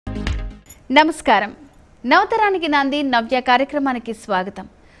నమస్కారం. నవతరానికి నాంది నవ్య కార్యక్రమానికి స్వాగతం.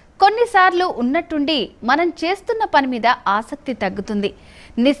 కొన్నిసార్లు ఉన్నట్టుండి మనం చేస్తున్న పని మీద ఆసక్తి తగ్గుతుంది.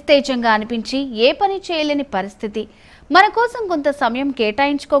 నిస్తేజంగా అనిపించి ఏ పని చేయలేని పరిస్థితి. మన కోసం కొంత సమయం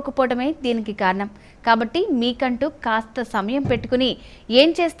కేటాయించుకోకపోవడమే దీనికి కారణం. కాబట్టి మీకంటూ కాస్త సమయం పెట్టుకుని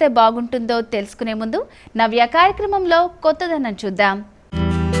ఏం చేస్తే బాగుంటుందో తెలుసుకునే ముందు నవ్య కార్యక్రమంలో కొత్తదనం చూద్దాం.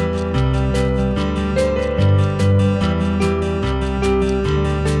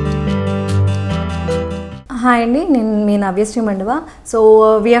 Hi Andy, నేను Navya Mandava. So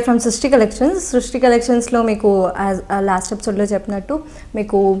we are from Srishti Collections. Srishti Collections లో మీకు లాస్ట్ ఎపిసోడ్లో చెప్పినట్టు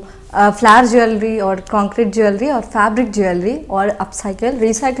మీకు flower jewellery are concrete jewellery are fabric jewellery are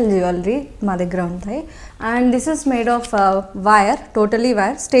recycle jewellery మా దగ్గర ఉంటాయి. And this is made of wire, totally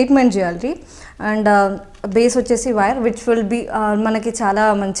wire, statement jewellery. And base వచ్చేసి wire which will be మనకి చాలా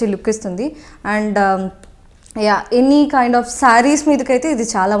మంచి లుక్ ఇస్తుంది. And any kind of saris మీదకైతే ఇది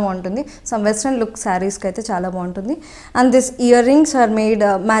చాలా బాగుంటుంది. సమ్ వెస్ట్రన్ లుక్ శారీస్కి అయితే చాలా బాగుంటుంది. And this ear rings are made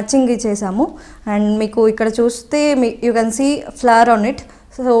matching చేసాము. అండ్ మీకు ఇక్కడ చూస్తే you can see flower on it.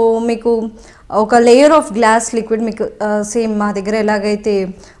 So మీకు ఒక లేయర్ ఆఫ్ గ్లాస్ లిక్విడ్ మీకు సేమ్ మా దగ్గర ఎలాగైతే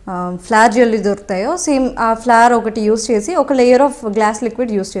ఫ్లవర్ జ్యువెలరీ దొరుకుతాయో సేమ్ ఆ ఫ్లవర్ ఒకటి యూస్ చేసి ఒక layer of glass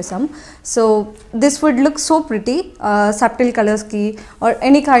liquid use చేసాం. So this would look so pretty subtle కలర్స్కి or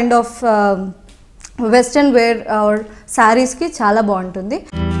any kind of western where are శారీస్కి చాలా బాగుంటుంది.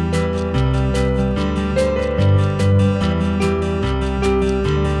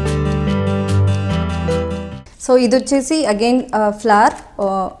 సో ఇది వచ్చేసి అగైన్ ఫ్లవర్,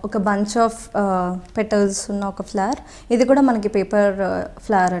 ఒక బంచ్ ఆఫ్ పెటల్స్ ఉన్న ఒక ఫ్లవర్. ఇది కూడా మనకి పేపర్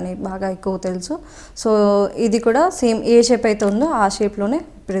ఫ్లవర్ అని బాగా ఎక్కువ తెలుసు. సో ఇది కూడా సేమ్ ఏ షేప్ అయితే ఉందో ఆ షేప్లోనే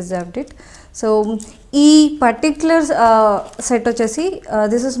ప్రిజర్వ్డ్ ఇట్. సో ఈ పర్టిక్యులర్ సెట్ వచ్చేసి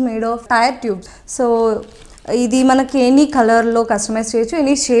this is made of tyre tubes. So ఇది మనకి ఎనీ కలర్లో కస్టమైజ్ చేయొచ్చు,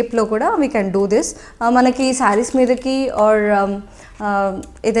 ఎనీ షేప్లో కూడా వీ కెన్ డూ దిస్. మనకి శారీస్ మీదకి ఆర్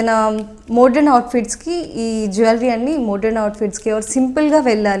ఏదైనా మోడర్న్ అవుట్ఫిట్స్కి ఈ జ్యువెలరీ అన్ని మోడర్న్ అవుట్ఫిట్స్కి ఆర్ సింపుల్గా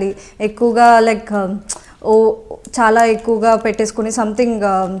వెళ్ళాలి, ఎక్కువగా లైక్ చాలా ఎక్కువగా పెట్టేసుకుని సంథింగ్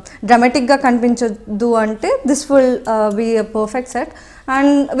డ్రామాటిక్గా కనిపించొద్దు అంటే this will be a perfect set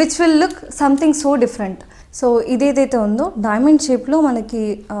and which will look something so different. So ఇదేదైతే ఉందో డైమండ్ షేప్లో మనకి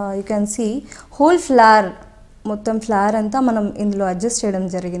you can see whole flower, మొత్తం ఫ్లవర్ అంతా మనం ఇందులో అడ్జస్ట్ చేయడం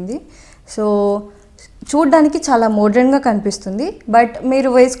జరిగింది. సో చూడ్డానికి చాలా మోడర్న్గా కనిపిస్తుంది. బట్ మీరు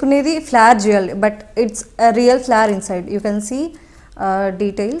వేసుకునేది flower jewellery, but it's a real flower inside. You can see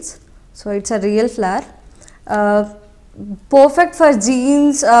details. So it's a real flower. Perfect for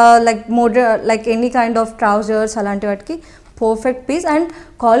jeans, like like any kind of trousers అలాంటి వాటికి పర్ఫెక్ట్ పీస్. అండ్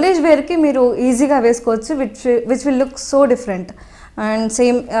కాలేజ్ వేర్కి మీరు ఈజీగా వేసుకోవచ్చు which will look so different. And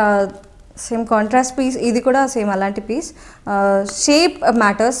same contrast piece, ఇది కూడా same అలాంటి piece. Shape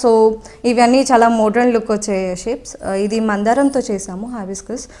matters. So ఇవన్నీ చాలా మోడర్న్ లుక్ వచ్చే షేప్స్. ఇది మందారంతో చేసాము,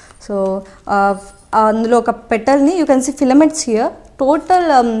 హాబిస్కస్. సో అందులో ఒక పెటల్ని you can see filaments here. Total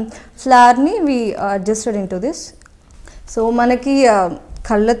ఫ్లవర్ని we adjusted in to this. So మనకి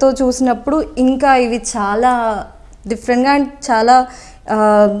కళ్ళతో చూసినప్పుడు ఇంకా ఇవి చాలా డిఫరెంట్గా అండ్ చాలా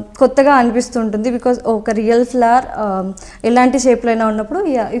కొత్తగా అనిపిస్తుంటుంది. బికాజ్ ఒక రియల్ ఫ్లవర్ ఎలాంటి షేప్లో అయినా ఉన్నప్పుడు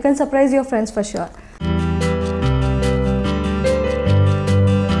you can surprise your friends for sure.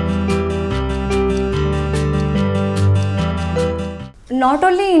 Not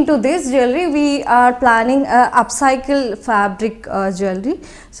only into this jewelry, we are planning a upcycle fabric jewelry.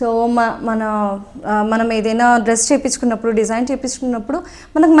 So మనం ఏదైనా డ్రెస్ చేయించుకున్నప్పుడు, డిజైన్ చేయించుకున్నప్పుడు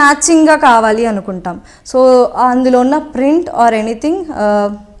మనకు మ్యాచింగ్గా కావాలి అనుకుంటాం. సో అందులో ఉన్న ప్రింట్ ఆర్ ఎనీథింగ్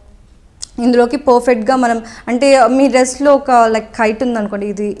ఇందులోకి పర్ఫెక్ట్గా మనం, అంటే మీ డ్రెస్లో ఒక లైక్ కైట్ ఉందనుకోండి,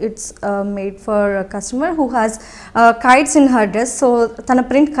 ఇది it's made for customer who has kites in her dress. So తన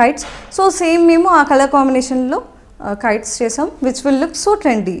ప్రింట్ కైట్స్. సో సేమ్ మేము ఆ కలర్ కాంబినేషన్లో kites chesam which will look so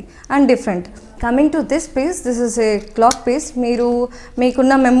trendy and different. Coming to this piece, this is a clock piece. మీరు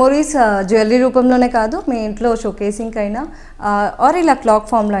మీకున్న memories jewellery రూపంలోనే కాదు, మీ ఇంట్లో showcasing అయినా ఆర్ ఇలా క్లాక్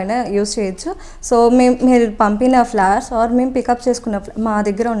ఫామ్లో అయినా యూస్ చేయొచ్చు. సో మీరు పంపిన ఫ్లవర్స్ ఆర్ మేము పికప్ చేసుకున్న మా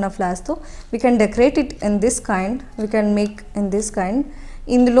దగ్గర ఉన్న ఫ్లవర్స్తో we can decorate it in this kind, we can make in this kind.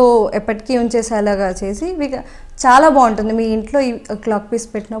 ఇందులో ఎప్పటికీ ఉంచేసేలాగా చేసి చాలా బాగుంటుంది. మీ ఇంట్లో ఈ క్లాక్ పీస్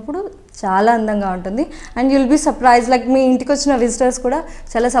పెట్టినప్పుడు చాలా అందంగా ఉంటుంది. And you'll be surprise, like మీ ఇంటికి వచ్చిన విజిటర్స్ కూడా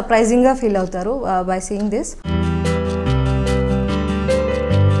చాలా సర్ప్రైజింగ్గా ఫీల్ అవుతారు by seeing this.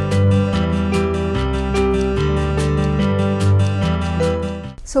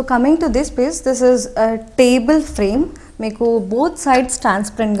 So coming to this piece, this is table frame. మీకు బోత్ సైడ్స్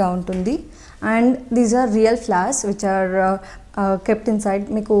ట్రాన్స్పరెంట్గా ఉంటుంది. And these are real flowers which are kept inside.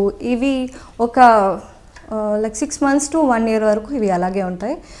 మీకు ఇవి ఒక లైక్ 6 months to 1 year వరకు ఇవి అలాగే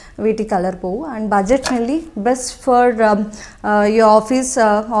ఉంటాయి, వీటి కలర్ పోవు. And budget friendly, best for ఈ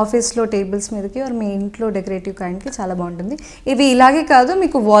ఆఫీస్లో టేబుల్స్ మీదకి మీ ఇంట్లో డెకరేటివ్ కైండ్కి చాలా బాగుంటుంది. ఇవి ఇలాగే కాదు,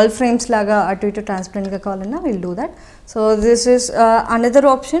 మీకు వాల్ ఫ్రేమ్స్ లాగా అటు ఇటు ట్రాన్స్పరెంట్గా కావాలన్నా will do that. So this is another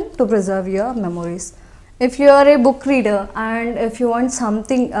option to preserve your memories. If you are A book reader and if you want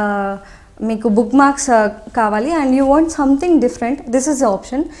something, మీకు బుక్ మార్క్స్ కావాలి and you want something different, this is the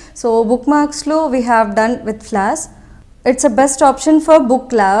option. So book మార్క్స్లో we have done with floss. It's a best option for book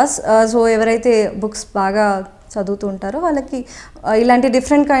class. So ఎవరైతే books బాగా చదువుతూ ఉంటారో వాళ్ళకి ఇలాంటి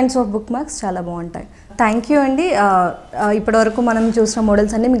different kinds of book marks చాలా బాగుంటాయి. Thank you అండి. ఇప్పటివరకు మనం చూసిన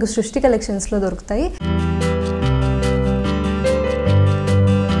మోడల్స్ అన్నీ మీకు సృష్టి కలెక్షన్స్లో దొరుకుతాయి.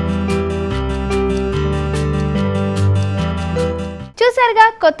 చూసారుగా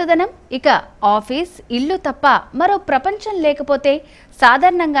కొత్తదనం. ఇక ఆఫీస్, ఇల్లు తప్ప మరో ప్రపంచం లేకపోతే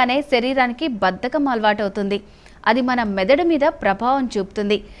సాధారణంగానే శరీరానికి బద్ధకం అలవాటవుతుంది. అది మన మెదడు మీద ప్రభావం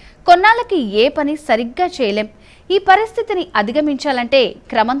చూపుతుంది. కొన్నాళ్ళకి ఏ పని సరిగ్గా చేయలేం. ఈ పరిస్థితిని అధిగమించాలంటే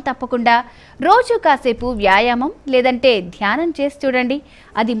క్రమం తప్పకుండా రోజు కాసేపు వ్యాయామం లేదంటే ధ్యానం చేసి చూడండి.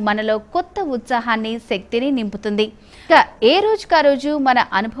 అది మనలో కొత్త ఉత్సాహాన్ని, శక్తిని నింపుతుంది. ఇక ఏ రోజుకా రోజు మన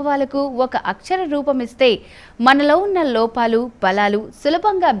అనుభవాలకు ఒక అక్షర రూపం ఇస్తే మనలో ఉన్న లోపాలు, బలాలు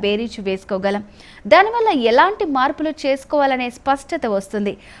సులభంగా బేరీజు వేసుకోగలం. దానివల్ల ఎలాంటి మార్పులు చేసుకోవాలనే స్పష్టత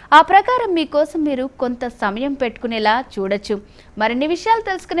వస్తుంది. ఆ ప్రకారం మీకోసం మీరు కొంత సమయం పెట్టుకునేలా చూడొచ్చు. మరిన్ని విషయాలు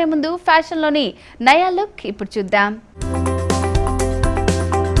తెలుసుకునే ముందు ఫ్యాషన్లోని నయా లుక్ ఇప్పుడు చూద్దాం.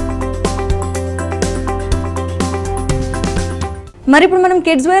 మరి ఇప్పుడు మనం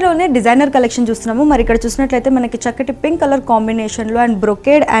కిడ్స్ వేర్లోనే డిజైనర్ కలెక్షన్ చూస్తున్నాము. మరి ఇక్కడ చూసినట్లయితే మనకి చక్కటి పింక్ కలర్ కాంబినేషన్లో and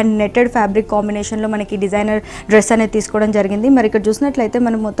brocade and netted fabric కాంబినేషన్లో మనకి డిజైనర్ డ్రెస్ అనేది తీసుకోవడం జరిగింది. మరి ఇక్కడ చూసినట్లయితే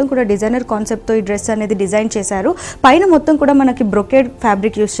మనం మొత్తం కూడా డిజైనర్ కాన్సెప్ట్తో ఈ డ్రెస్ అనేది డిజైన్ చేశారు. పైన మొత్తం కూడా మనకి బ్రొకేడ్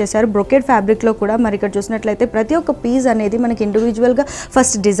ఫ్యాబ్రిక్ యూస్ చేశారు. బ్రొకేడ్ ఫ్యాబ్రిక్లో కూడా మరి ఇక్కడ చూసినట్లయితే ప్రతి ఒక్క పీస్ అనేది మనకి ఇండివిజువల్గా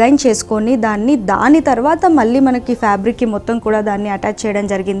ఫస్ట్ డిజైన్ చేసుకొని దాని తర్వాత మళ్ళీ మనకి ఫ్యాబ్రిక్కి మొత్తం కూడా దాన్ని అటాచ్ చేయడం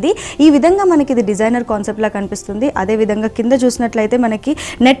జరిగింది. ఈ విధంగా మనకి ఇది డిజైనర్ కాన్సెప్ట్లా కనిపిస్తుంది. అదేవిధంగా కింద చూసినట్లయితే మనకి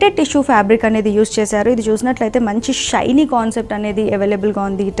నెట్టెడ్ టిష్యూ ఫ్యాబ్రిక్ అనేది యూస్ చేశారు. ఇది చూసినట్లయితే మంచి షైనీ కాన్సెప్ట్ అనేది అవైలబుల్గా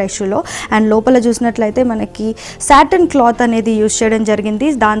ఉంది ఈ టిష్యూలో. అండ్ లోపల చూసినట్లయితే మనకి సాటిన్ క్లాత్ అనేది యూస్ చేయడం జరిగింది.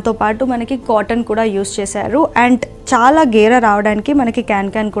 దాంతోపాటు మనకి కాటన్ కూడా యూస్ చేశారు. అండ్ చాలా గేర రావడానికి మనకి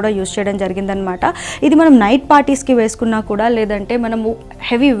క్యాన్ కూడా యూస్ చేయడం జరిగిందనమాట. ఇది మనం నైట్ పార్టీస్కి వేసుకున్నా కూడా లేదంటే మనము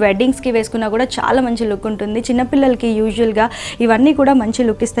హెవీ వెడ్డింగ్స్కి వేసుకున్నా కూడా చాలా మంచి లుక్ ఉంటుంది. చిన్నపిల్లలకి యూజువల్గా ఇవన్నీ కూడా మంచి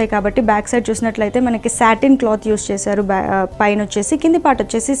లుక్ ఇస్తాయి. కాబట్టి బ్యాక్ సైడ్ చూసినట్లయితే మనకి సాటిన్ క్లాత్ యూస్ చేశారు. పైన వచ్చేసి కింది పార్ట్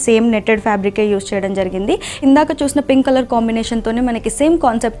వచ్చేసి సేమ్ నెట్టెడ్ ఫ్యాబ్రికే యూస్ చేయడం జరిగింది. ఇందాక చూసిన పింక్ కలర్ కాంబినేషన్తోనే మనకి సేమ్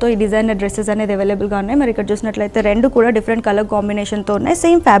కాన్సెప్ట్తో ఈ డిజైనర్ డ్రెస్సెస్ అనేది అవైలబుల్గా ఉన్నాయి. మరి ఇక్కడ చూసినట్లయితే రెండు కూడా డిఫరెంట్ కలర్ కాంబినేషన్తో ఉన్నాయి.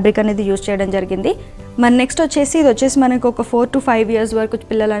 సేమ్ ఫ్యాబ్రిక్ అనేది యూస్ చేయడం జరిగింది. మరి నెక్స్ట్ వచ్చేసి ఇది వచ్చేసి మనకి ఒక 4 to 5 years వరకు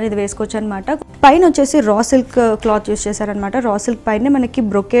పిల్లలు అనేది వేసుకోవచ్చు అనమాట. పైన వచ్చేసి రా సిల్క్ క్లాత్ యూస్ చేశారనమాట. రా సిల్క్ పైన మనకి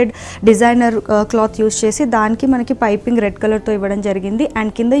బ్రొకేడ్ డిజైనర్ క్లాత్ యూస్ చేసి దానికి మనకి పైపింగ్ రెడ్ కలర్తో ఇవ్వడం జరిగింది.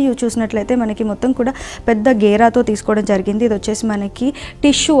 అండ్ కింద చూసినట్లయితే మనకి మొత్తం కూడా పెద్ద గేరాతో తీసుకోవడం జరిగింది. ఇది వచ్చేసి మనకి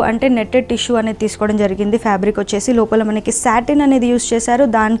టిష్యూ అంటే నెట్టెడ్ టిష్యూ అనేది తీసుకోవడం జరిగింది. ఫ్యాబ్రిక్ వచ్చేసి లోపల మనకి సాటిన్ అనేది యూస్ చేశారు.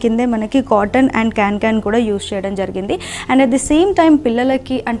 దాని కిందే మనకి కాటన్ అండ్ క్యాన్ కూడా యూస్ చేయడం జరిగింది. And at the same time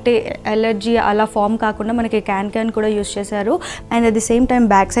పిల్లలకి అంటే ఎలర్జీ అలా ఫామ్ కాకుండా మనకి క్యాన్ కూడా యూస్ చేశారు. And at the same time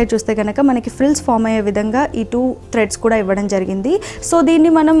back side చూస్తే కనుక మనకి ఫ్రిల్స్ ఫామ్ అయ్యే విధంగా ఈ 2 threads కూడా ఇవ్వడం జరిగింది. సో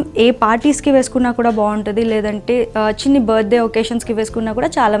దీన్ని మనం ఏ పార్టీస్కి వేసుకున్నా కూడా బాగుంటుంది, లేదంటే చిన్ని బర్త్డే ఒకేషన్స్కి వేసుకున్నా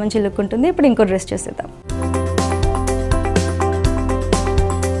కూడా చాలా మంచి లుక్ ఉంటుంది. ఇప్పుడు ఇంకో డ్రెస్ చేసేద్దాం.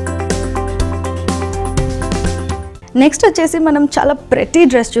 నెక్స్ట్ వచ్చేసి మనం చాలా ప్రెటీ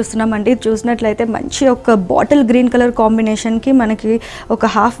డ్రెస్ చూస్తున్నామండి. చూసినట్లయితే మంచి ఒక బాటిల్ గ్రీన్ కలర్ కాంబినేషన్కి మనకి ఒక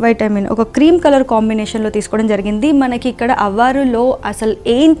హాఫ్ వైట్ ఒక క్రీమ్ కలర్ కాంబినేషన్లో తీసుకోవడం జరిగింది. మనకి ఇక్కడ అవ్వారులో అసలు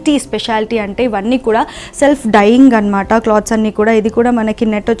ఏంటి స్పెషాలిటీ అంటే ఇవన్నీ కూడా సెల్ఫ్ డైయింగ్ అనమాట. క్లాత్స్ అన్నీ కూడా ఇది కూడా మనకి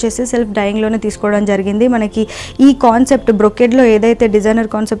నెట్ వచ్చేసి సెల్ఫ్ డైయింగ్లోనే తీసుకోవడం జరిగింది. మనకి ఈ కాన్సెప్ట్ బ్రొకెడ్లో ఏదైతే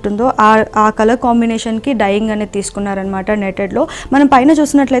డిజైనర్ కాన్సెప్ట్ ఉందో ఆ కలర్ కాంబినేషన్కి డైయింగ్ అనేది తీసుకున్నారనమాట నెట్టెడ్లో. మనం పైన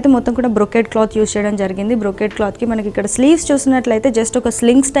చూసినట్లయితే మొత్తం కూడా బ్రొకెడ్ క్లాత్ యూస్ చేయడం జరిగింది. బ్రొకెడ్ క్లాత్కి మనకి ఇక్కడ స్లీవ్స్ చూసినట్లయితే జస్ట్ ఒక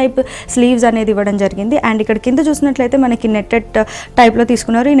స్లింగ్స్ టైప్ స్లీవ్స్ అనేది ఇవ్వడం జరిగింది. అండ్ ఇక్కడ కింద చూసినట్లయితే మనకి నెట్టెడ్ టైప్లో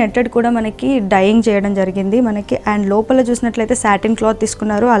తీసుకున్నారు. ఈ నెట్టెడ్ కూడా మనకి డైయింగ్ చేయడం జరిగింది మనకి. అండ్ లోపల చూసినట్లయితే సాటిన్ క్లాత్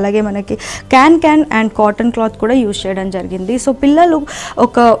తీసుకున్నారు. అలాగే మనకి క్యాన్ అండ్ కాటన్ క్లాత్ కూడా యూస్ చేయడం జరిగింది. సో పిల్లలు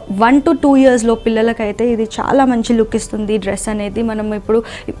ఒక 1 to 2 years పిల్లలకైతే ఇది చాలా మంచి లుక్ ఇస్తుంది డ్రెస్ అనేది. మనం ఇప్పుడు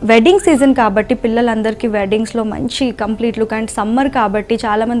వెడ్డింగ్ సీజన్ కాబట్టి పిల్లలందరికీ వెడ్డింగ్స్లో మంచి కంప్లీట్ లుక్. అండ్ సమ్మర్ కాబట్టి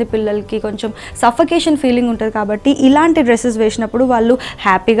చాలామంది పిల్లలకి కొంచెం సఫకేషన్ ఫీలింగ్ ఉంటుంది. కాబట్టి ఇలాంటి డ్రెస్సెస్ వేసినప్పుడు వాళ్ళు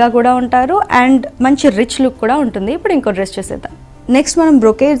హ్యాపీగా కూడా ఉంటారు అండ్ మంచి రిచ్ లుక్ కూడా ఉంటుంది. ఇప్పుడు ఇంకో డ్రెస్ చేసేద్దాం. నెక్స్ట్ మనం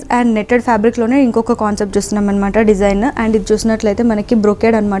బ్రొకేడ్స్ అండ్ నెట్టెడ్ ఫ్యాబ్రిక్లోనే ఇంకొక కాన్సెప్ట్ చూస్తున్నాం అనమాట డిజైన్. అండ్ ఇది చూసినట్లయితే మనకి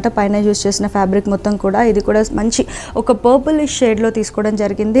బ్రొకేడ్ అనమాట, పైన యూస్ చేసిన ఫ్యాబ్రిక్ మొత్తం కూడా ఇది కూడా మంచి ఒక పర్పులిష్ షేడ్లో తీసుకోవడం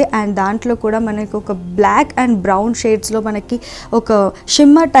జరిగింది. అండ్ దాంట్లో కూడా మనకి ఒక బ్లాక్ అండ్ బ్రౌన్ షేడ్స్లో మనకి ఒక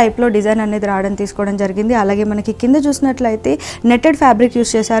షిమ్మర్ టైప్లో డిజైన్ అనేది రావడం తీసుకోవడం జరిగింది. అలాగే మనకి కింద చూసినట్లయితే నెట్టెడ్ ఫ్యాబ్రిక్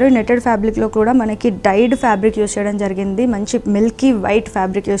యూస్ చేశారు. నెట్టెడ్ ఫ్యాబ్రిక్లో కూడా మనకి డైడ్ ఫ్యాబ్రిక్ యూస్ చేయడం జరిగింది, మంచి మిల్కీ వైట్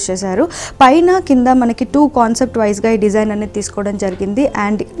ఫ్యాబ్రిక్ యూస్ చేశారు. పైన కింద మనకి 2 కాన్సెప్ట్ వైజ్గా ఈ డిజైన్ అనేది తీసుకోవడం జరిగింది.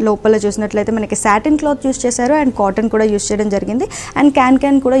 అండ్ లోపల చూసినట్లయితే మనకి సాటిన్ క్లాత్ యూస్ చేశారు అండ్ కాటన్ కూడా యూస్ చేయడం జరిగింది. అండ్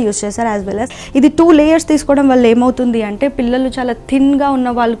క్యాన్ కూడా యూస్ చేశారు. యాజ్ వెల్ యాజ్ ఇది 2 లేయర్స్ తీసుకోవడం వల్ల ఏమవుతుంది అంటే పిల్లలు చాలా థిన్గా ఉన్న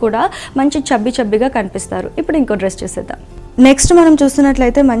వాళ్ళు కూడా మంచి చబ్బిగా కనిపిస్తారు. ఇప్పుడు ఇంకో డ్రెస్ చేసేద్దాం. నెక్స్ట్ మనం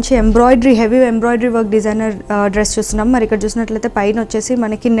చూస్తున్నట్లయితే మంచి embroidery, heavy embroidery work designer dress చూస్తున్నాం. మరి ఇక్కడ చూసినట్లయితే పైన వచ్చేసి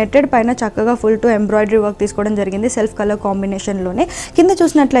మనకి నెట్టెడ్ పైన చక్కగా ఫుల్ టు ఎంబ్రాయిడరీ వర్క్ తీసుకోవడం జరిగింది సెల్ఫ్ కలర్ కాంబినేషన్లోనే. కింద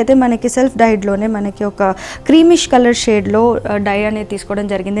చూసినట్లయితే మనకి సెల్ఫ్ డైడ్లోనే మనకి ఒక క్రీమిష్ కలర్ షేడ్లో డై అనేది తీసుకోవడం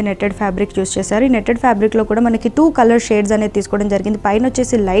జరిగింది. నెట్టెడ్ ఫ్యాబ్రిక్ యూస్ చేశారు. ఈ నెట్టెడ్ ఫ్యాబ్రిక్లో కూడా మనకి 2 కలర్ షేడ్స్ అనేది తీసుకోవడం జరిగింది. పైన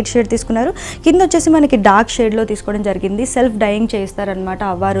వచ్చేసి లైట్ షేడ్ తీసుకున్నారు, కింద వచ్చేసి మనకి డార్క్ షేడ్లో తీసుకోవడం జరిగింది. సెల్ఫ్ డైయింగ్ చేస్తారనమాట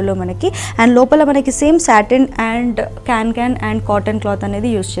అవ్వారులో మనకి. అండ్ లోపల మనకి same satin and can and cotton cloth అనేది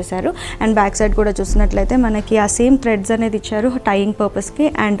యూస్ చేశారు. అండ్ బ్యాక్ సైడ్ కూడా చూసినట్లయితే మనకి ఆ సేమ్ థ్రెడ్స్ అనేది ఇచ్చారు టైయింగ్ పర్పస్కి.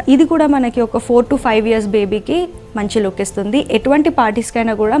 అండ్ ఇది కూడా మనకి ఒక 4 to 5 years బేబీకి మంచి లుక్ ఇస్తుంది, ఎటువంటి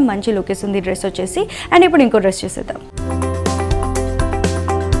పార్టీస్కైనా కూడా మంచి లుక్ ఇస్తుంది డ్రెస్ వచ్చేసి. అండ్ ఇప్పుడు ఇంకో డ్రెస్ చేసేద్దాం.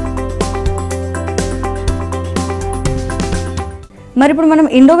 మరి ఇప్పుడు మనం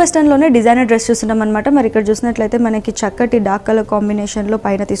ఇండో వెస్టర్న్లోనే డిజైనర్ డ్రెస్ చూస్తున్నాం అనమాట. మరి ఇక్కడ చూసినట్లయితే మనకి చక్కటి డార్క్ కలర్ కాంబినేషన్లో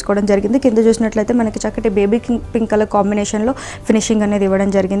పైన తీసుకోవడం జరిగింది. కింద చూసినట్లయితే మనకి చక్కటి బేబీ పింక్ కలర్ కాంబినేషన్లో ఫినిషింగ్ అనేది ఇవ్వడం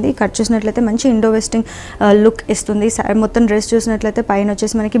జరిగింది. కట్ చూసినట్లయితే మంచి ఇండో వెస్టర్న్ లుక్ ఇస్తుంది. మొత్తం డ్రెస్ చూసినట్లయితే పైన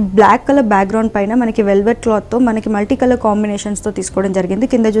వచ్చేసి మనకి బ్లాక్ కలర్ బ్యాక్గ్రౌండ్ పైన మనకి వెల్వెట్ క్లాత్తో మనకి మల్టీ కలర్ కాంబినేషన్స్తో తీసుకోవడం జరిగింది.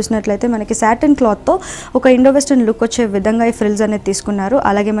 కింద చూసినట్లయితే మనకి సాటిన్ క్లాత్తో ఒక ఇండో వెస్టర్న్ లుక్ వచ్చే విధంగా ఈ ఫ్రిల్స్ అనేది తీసుకున్నారు.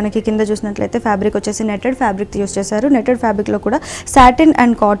 అలాగే మనకి కింద చూసినట్లయితే ఫ్యాబ్రిక్ వచ్చేసి నెట్టెడ్ ఫ్యాబ్రిక్ యూస్ చేశారు. నెట్టెడ్ ఫ్యాబ్రిక్లో కూడా సాటిన్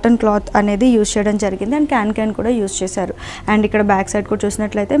అండ్ కాటన్ క్లాత్ అనేది యూస్ చేయడం జరిగింది. అండ్ క్యాన్ కూడా యూస్ చేశారు. అండ్ ఇక్కడ బ్యాక్ సైడ్ కూడా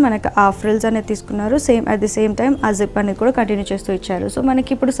చూసినట్లయితే మనకి ఆ ఫ్రిల్స్ అనేది తీసుకున్నారు. Same at the same time ఆ జిప్ అనేది కూడా కంటిన్యూ చేస్తూ ఇచ్చారు. సో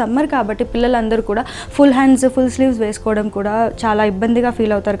మనకి ఇప్పుడు సమ్మర్ కాబట్టి పిల్లలందరూ కూడా ఫుల్ హ్యాండ్స్ ఫుల్ స్లీవ్స్ వేసుకోవడం కూడా చాలా ఇబ్బందిగా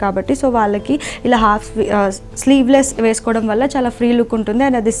ఫీల్ అవుతారు కాబట్టి సో వాళ్ళకి ఇలా హాఫ్ స్లీవ్లెస్ వేసుకోవడం వల్ల చాలా ఫ్రీ లుక్ ఉంటుంది.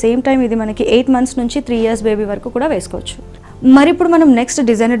 And at the same time ఇది మనకి 8 months నుంచి 3 years బేబీ వరకు కూడా వేసుకోవచ్చు. మరి ఇప్పుడు మనం నెక్స్ట్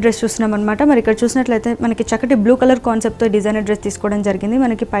డిజైనర్ డ్రెస్ చూస్తున్నాం అనమాట. మరి ఇక్కడ చూసినట్లయితే మనకి చక్కటి బ్లూ కలర్ కాన్సెప్ట్తో డిజైనర్ డ్రెస్ తీసుకోవడం జరిగింది.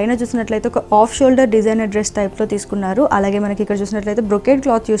 మనకి పైన చూసినట్లయితే ఒక ఆఫ్ షోల్డర్ డిజైనర్ డ్రెస్ టైప్లో తీసుకున్నారు. అలాగే మనకి ఇక్కడ చూసినట్లయితే బ్రొకేడ్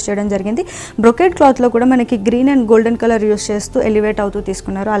క్లాత్ యూస్ చేయడం జరిగింది. బ్రొకేడ్ క్లాత్లో కూడా మనకి green and golden colour use చేస్తూ ఎలివేట్ అవుతూ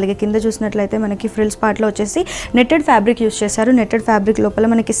తీసుకున్నారు. అలాగే కింద చూసినట్లయితే మనకి ఫ్రిల్స్ పార్ట్లో వచ్చేసి నెట్టెడ్ ఫ్యాబ్రిక్ యూస్ చేశారు. నెట్టెడ్ ఫ్యాబ్రిక్ లోపల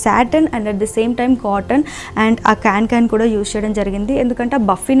మనకి satin and at the same time cotton and ఆ క్యాన్ కూడా యూస్ చేయడం జరిగింది. ఎందుకంటే ఆ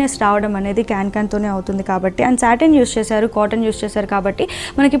బఫీనెస్ రావడం అనేది క్యాన్తోనే అవుతుంది కాబట్టి. అండ్ సాటిన్ యూస్ చేశారు, కాటన్ యూస్ చేశారు కాబట్టి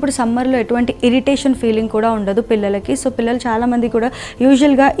మనకి ఇప్పుడు సమ్మర్లో ఎటువంటి ఇరిటేషన్ ఫీలింగ్ కూడా ఉండదు పిల్లలకి. సో పిల్లలు చాలామంది కూడా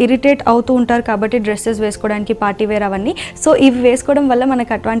యూజువల్గా ఇరిటేట్ అవుతూ ఉంటారు కాబట్టి డ్రెస్సెస్ వేసుకోవడానికి పార్టీ వేర్ అవన్నీ. సో ఇవి వేసుకోవడం వల్ల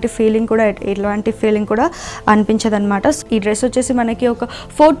మనకి అటువంటి ఫీలింగ్ కూడా అనిపించదు అనమాట. ఈ డ్రెస్ వచ్చేసి మనకి ఒక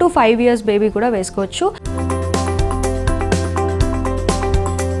 4 to 5 years బేబీ కూడా వేసుకోవచ్చు.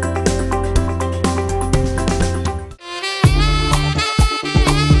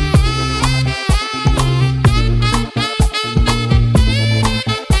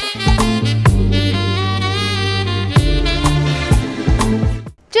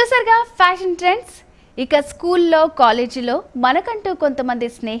 చూసారుగా ఫ్యాషన్ ట్రెండ్స్. ఇక స్కూల్లో కాలేజీలో మనకంటూ కొంతమంది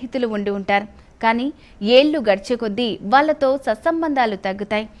స్నేహితులు ఉండి ఉంటారు, కానీ ఏళ్ళు గడిచే కొద్దీ వాళ్ళతో సత్సంబంధాలు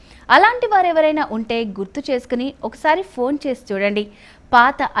తగ్గుతాయి. అలాంటి వారెవరైనా ఉంటే గుర్తు చేసుకుని ఒకసారి ఫోన్ చేసి చూడండి.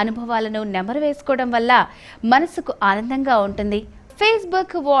 పాత అనుభవాలను నెమరు వేసుకోవడం వల్ల మనసుకు ఆనందంగా ఉంటుంది.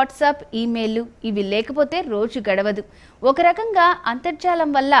 ఫేస్బుక్, వాట్సాప్, ఈమెయిల్ ఇవి లేకపోతే రోజు గడవదు. ఒక రకంగా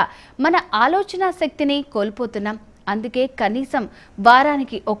అంతర్జాలం వల్ల మన ఆలోచన శక్తిని కోల్పోతున్నాం. అందుకే కనీసం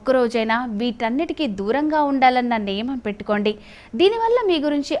వారానికి ఒక్కరోజైనా వీటన్నిటికీ దూరంగా ఉండాలన్న నియమం పెట్టుకోండి. దీనివల్ల మీ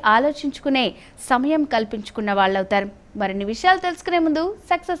గురించి ఆలోచించుకునే సమయం కల్పించుకున్న వాళ్ళవుతారు. మరిన్ని విషయాలు తెలుసుకునే ముందు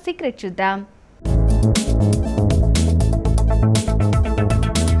సక్సెస్ సీక్రెట్ చూద్దాం.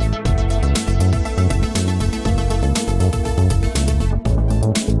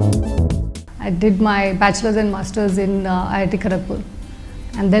 I did my bachelor's and master's in IIT Kharagpur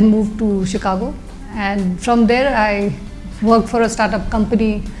and then moved to Chicago. And from there I worked for a startup company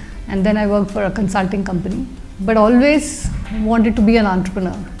and then I worked for a consulting company, but always wanted to be an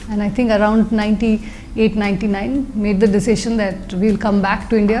entrepreneur. And I think around 98-99 made the decision that we'll come back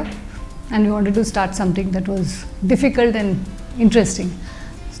to India and we wanted to start something that was difficult and interesting.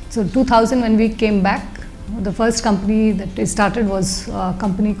 So 2000 when we came back, the first company that we started was a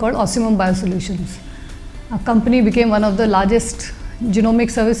company called Ossimum Biosolutions. Our company became one of the largest genomic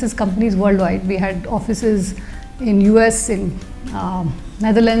services companies worldwide. We had offices in US, in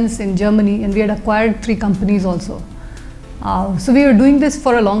Netherlands, in Germany, and we had acquired 3 companies also. So we were doing this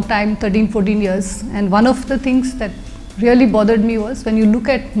for a long time, 13, 14 years, and one of the things that really bothered me was when you look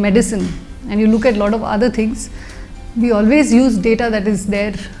at medicine and you look at a lot of other things, we always use data that is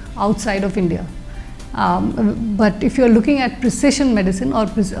there outside of India. But if you're looking at precision medicine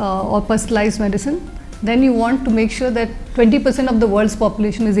or personalized medicine, then you want to make sure that 20% of the world's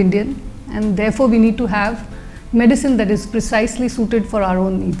population is Indian, and therefore we need to have medicine that is precisely suited for our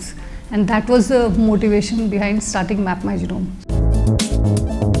own needs. And that was the motivation behind starting Map My Genome.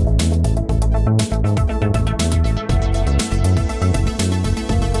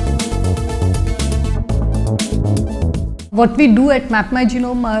 What we do at Map My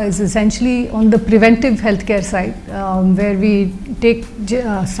Genome is essentially on the preventive healthcare side, where we take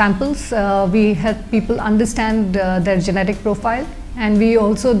samples, we help people understand their genetic profile, and we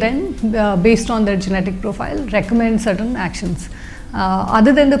also then, based on their genetic profile, recommend certain actions.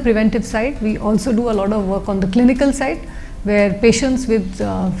 Other than the preventive side, we also do a lot of work on the clinical side, where patients with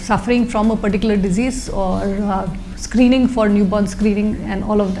suffering from a particular disease or screening for newborn screening and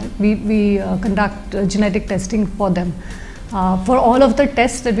all of that, we conduct genetic testing for them. For all of the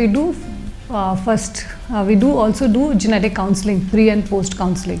tests that we do, first we also do genetic counseling, pre and post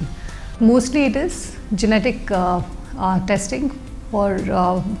counseling. Mostly it is genetic testing for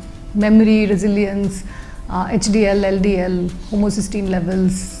memory, resilience, HDL, LDL, homocysteine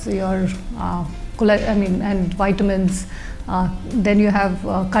levels, your and vitamins. Then you have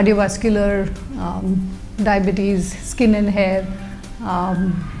cardiovascular, diabetes, skin and hair,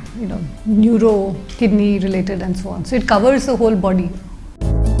 neuro, kidney related, and so on. So it covers the whole body.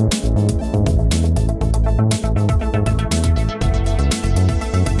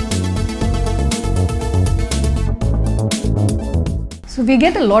 So we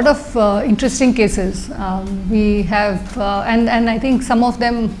get a lot of interesting cases. We have, and I think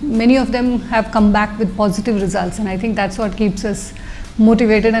many of them have come back with positive results, and I think that's what keeps us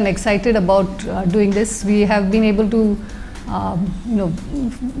motivated and excited about doing this. We have been able to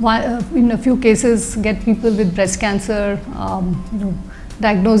in a few cases get people with breast cancer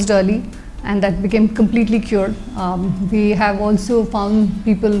diagnosed early, and that became completely cured. We have also found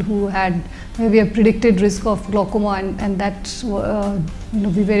people who had maybe a predicted risk of glaucoma, and that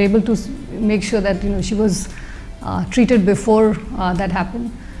we were able to make sure that she was treated before that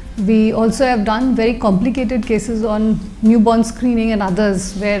happened. We also have done very complicated cases on newborn screening and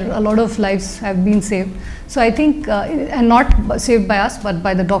others where a lot of lives have been saved. So I think, and not saved by us, but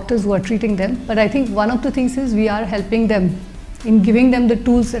by the doctors who are treating them. But I think one of the things is we are helping them in giving them the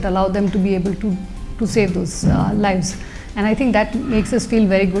tools that allow them to be able to save those lives. And I think that makes us feel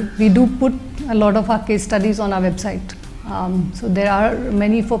very good. We do put a lot of our case studies on our website. So there are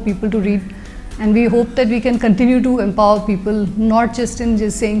many for people to read. And we hope that we can continue to empower people, not just in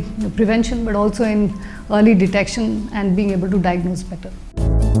just saying prevention, but also in early detection and being able to diagnose better.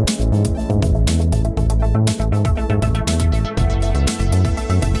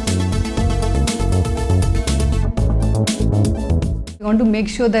 We want to make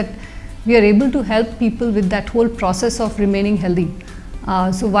sure that we are able to help people with that whole process of remaining healthy.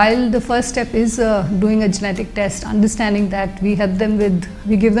 So while the first step is doing a genetic test, understanding that, we help them with,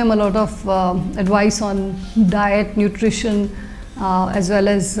 we give them a lot of advice on diet, nutrition, as well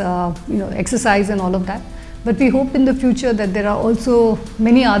as exercise and all of that. But we hope in the future that there are also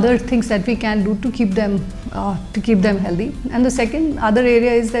many other things that we can do to keep them healthy. And the second other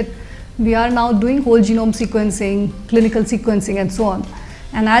area is that we are now doing whole genome sequencing, clinical sequencing, and so on.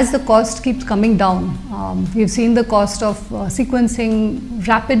 And as the cost keeps coming down, we've seen the cost of sequencing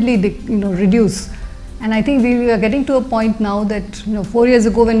rapidly reduce. And I think we are getting to a point now that 4 years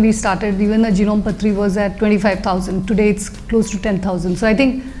ago when we started, even a genome patri was at 25,000. Today it's close to 10,000. So I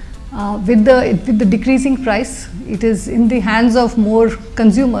think with the decreasing price, it is in the hands of more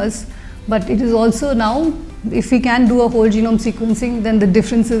consumers. But it is also now, if we can do a whole genome sequencing, then the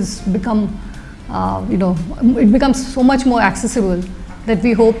differences become, it becomes so much more accessible, that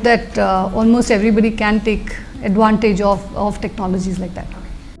we hope that almost everybody can take advantage of technologies like that.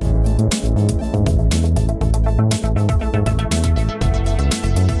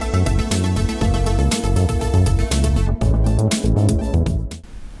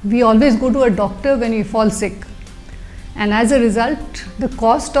 We always go to a doctor when we fall sick, and as a result, the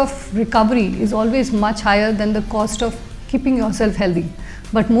cost of recovery is always much higher than the cost of keeping yourself healthy.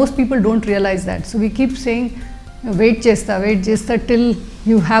 But most people don't realize that. So we keep saying, wait chesta till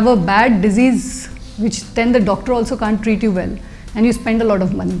you have a bad disease, which then the doctor also can't treat you well, and you spend a lot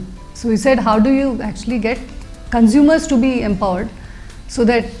of money. So we said, how do you actually get consumers to be empowered so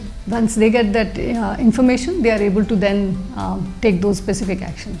that once they get that information, they are able to then take those specific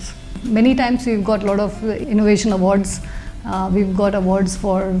actions. Many times we've got a lot of innovation awards. We've got awards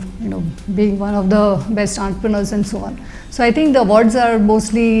for being one of the best entrepreneurs and so on. So I think the awards are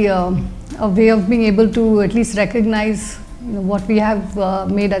mostly a way of being able to at least recognize what we have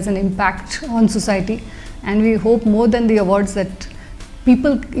made as an impact on society, and we hope more than the awards that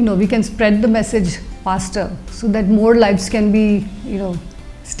people we can spread the message faster so that more lives can be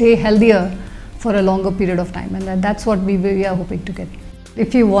stay healthier for a longer period of time, and that's what we are hoping to get. If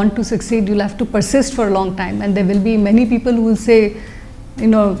you want to succeed, you'll have to persist for a long time, and there will be many people who will say,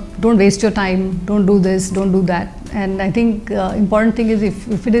 don't waste your time, don't do this, don't do that. And I think important thing is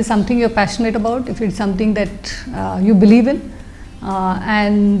if it is something you're passionate about, if it's something that you believe in,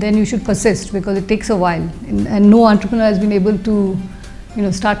 and then you should persist, because it takes a while, and no entrepreneur has been able to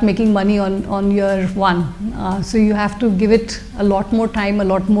start making money on year one. So you have to give it a lot more time, a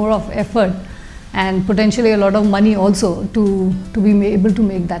lot more of effort, and potentially a lot of money also to be able to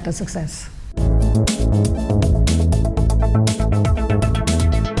make that a success.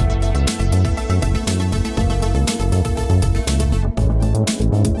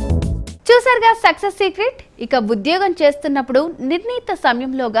 చూసారుగా success secret. ఇక ఉద్యోగం చేస్తున్నప్పుడు నిర్ణీత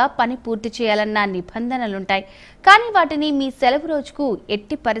సమయంలోగా పని పూర్తి చేయాలన్న నిబంధనలుంటాయి. కానీ వాటిని మీ సెలవు రోజుకు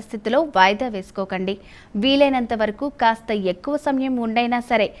ఎట్టి పరిస్థితిలో వాయిదా వేసుకోకండి. వీలైనంత వరకు కాస్త ఎక్కువ సమయం ఉండైనా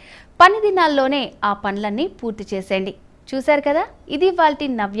సరే పని దినాల్లోనే ఆ పనులన్నీ పూర్తి చేసేయండి. చూశారు కదా, ఇది ఇవాల్టి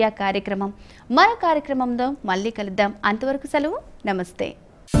నవ్య కార్యక్రమం. మరో కార్యక్రమంలో మళ్ళీ కలుద్దాం. అంతవరకు సెలవు. నమస్తే.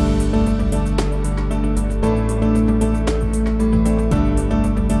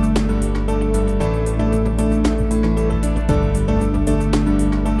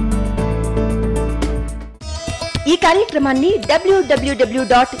 ఈ కార్యక్రమాన్ని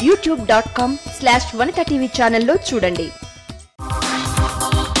www.youtube.com/vanitha TV ఛానల్లో చూడండి.